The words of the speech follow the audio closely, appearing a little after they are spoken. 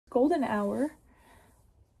golden hour,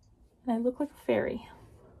 and I look like a fairy.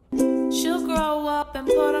 She'll grow up and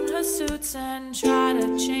put on her suits and try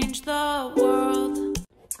to change the world.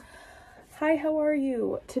 Hi, how are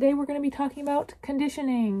you? Today we're going to be talking about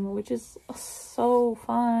conditioning, which is so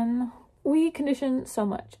fun. We condition so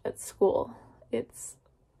much at school. It's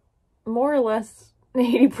more or less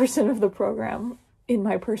 80% of the program, in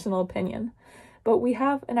my personal opinion. But we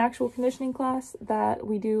have an actual conditioning class that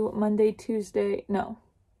we do Monday, Tuesday, no,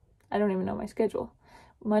 I don't even know my schedule.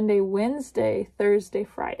 Monday, Wednesday, Thursday,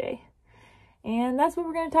 Friday. And that's what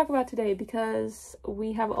we're going to talk about today because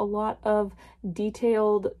we have a lot of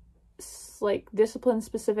detailed, like discipline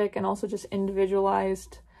specific and also just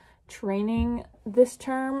individualized training this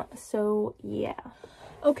term. So yeah.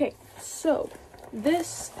 Okay, so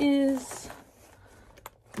this is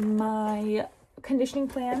my conditioning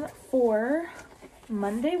plan for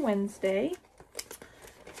Monday, Wednesday.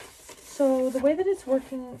 So the way that it's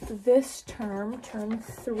working this term, term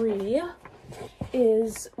 3,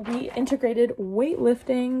 is we integrated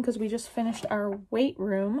weightlifting because we just finished our weight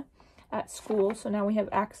room at school. So now we have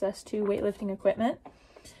access to weightlifting equipment.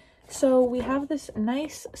 So we have this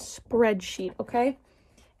nice spreadsheet, okay?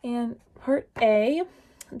 And part A,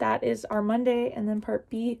 that is our Monday, and then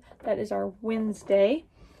part B, that is our Wednesday.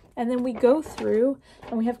 And then we go through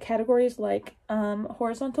and we have categories like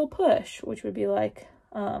horizontal push, which would be like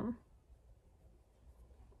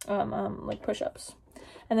push-ups.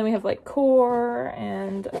 And then we have like core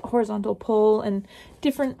and horizontal pull and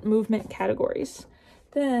different movement categories.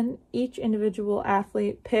 Then each individual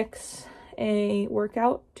athlete picks a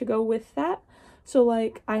workout to go with that. So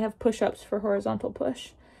like I have push-ups for horizontal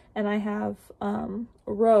push, and I have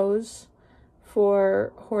rows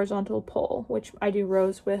for horizontal pull, which I do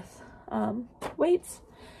rows with weights.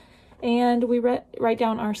 And we write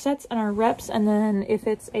down our sets and our reps, and then if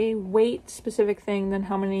it's a weight specific thing, then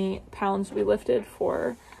how many pounds we lifted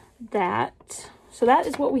for that. So that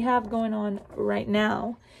is what we have going on right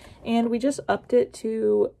now. And we just upped it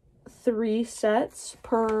to 3 sets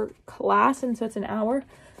per class, and so it's an hour.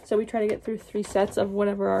 So we try to get through 3 sets of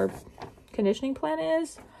whatever our conditioning plan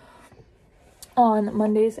is on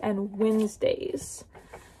Mondays and Wednesdays.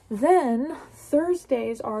 Then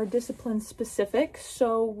Thursdays are discipline specific,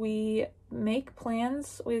 so we make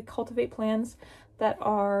plans, we cultivate plans that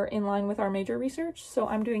are in line with our major research. So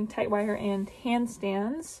I'm doing tight wire and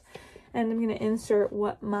handstands, and I'm going to insert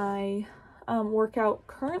what my workout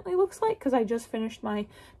currently looks like because I just finished my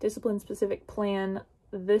discipline specific plan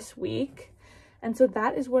this week. And so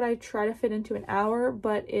that is what I try to fit into an hour,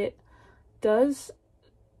 but it does,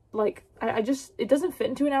 like, it doesn't fit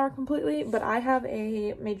into an hour completely, but I have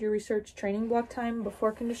a major research training block time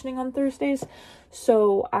before conditioning on Thursdays,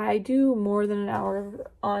 so I do more than an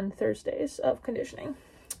hour on Thursdays of conditioning.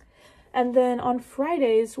 And then on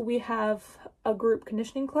Fridays, we have a group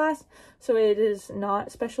conditioning class, so it is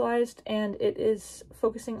not specialized, and it is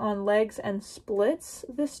focusing on legs and splits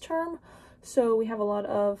this term, so we have a lot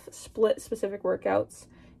of split-specific workouts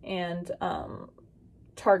and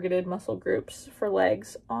targeted muscle groups for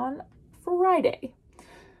legs on Friday.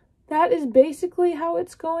 That is basically how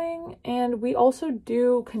it's going, and we also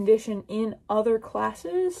do condition in other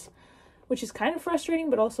classes, which is kind of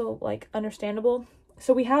frustrating but also like understandable.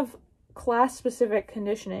 So we have class-specific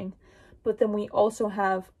conditioning, but then we also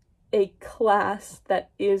have a class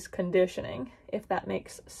that is conditioning, if that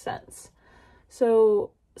makes sense.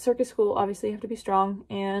 So circus school, obviously you have to be strong,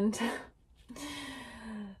 and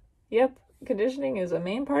yep, conditioning is a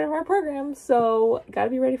main part of our program, so gotta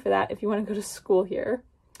be ready for that if you want to go to school here.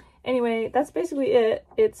 Anyway, that's basically it.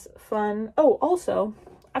 It's fun. Oh, also,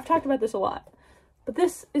 I've talked about this a lot, but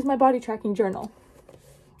this is my body tracking journal.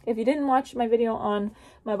 If you didn't watch my video on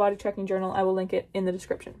my body tracking journal, I will link it in the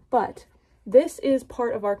description. But this is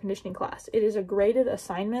part of our conditioning class. It is a graded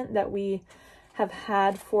assignment that we have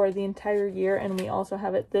had for the entire year, and we also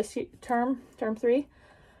have it this term 3.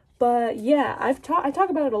 But yeah, I talk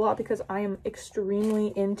about it a lot because I am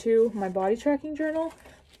extremely into my body tracking journal,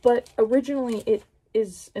 but originally it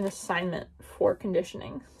is an assignment for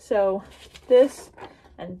conditioning. So this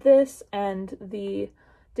and the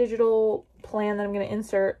digital plan that I'm going to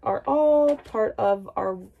insert are all part of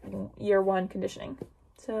our year 1 conditioning.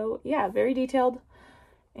 So yeah, very detailed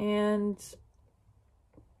and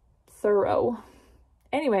thorough.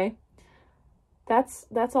 Anyway, that's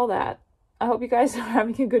all that. I hope you guys are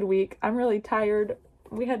having a good week. I'm really tired.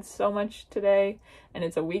 We had so much today, and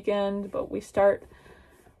it's a weekend, but we start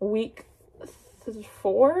week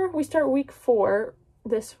 4. We start week 4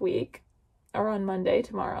 this week, or on Monday,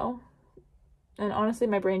 tomorrow. And honestly,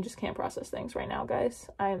 my brain just can't process things right now, guys.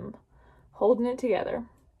 I'm holding it together.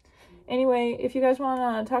 Anyway, if you guys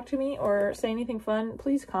want to talk to me or say anything fun,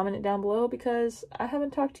 please comment it down below because I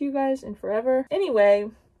haven't talked to you guys in forever. Anyway,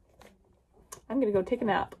 I'm gonna go take a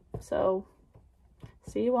nap. So,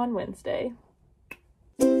 see you on Wednesday.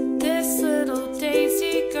 This little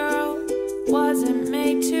daisy girl wasn't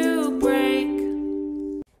made to break.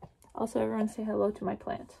 Also, everyone say hello to my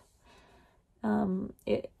plant.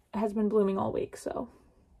 It has been blooming all week, so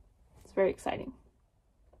it's very exciting.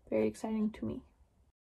 Very exciting to me.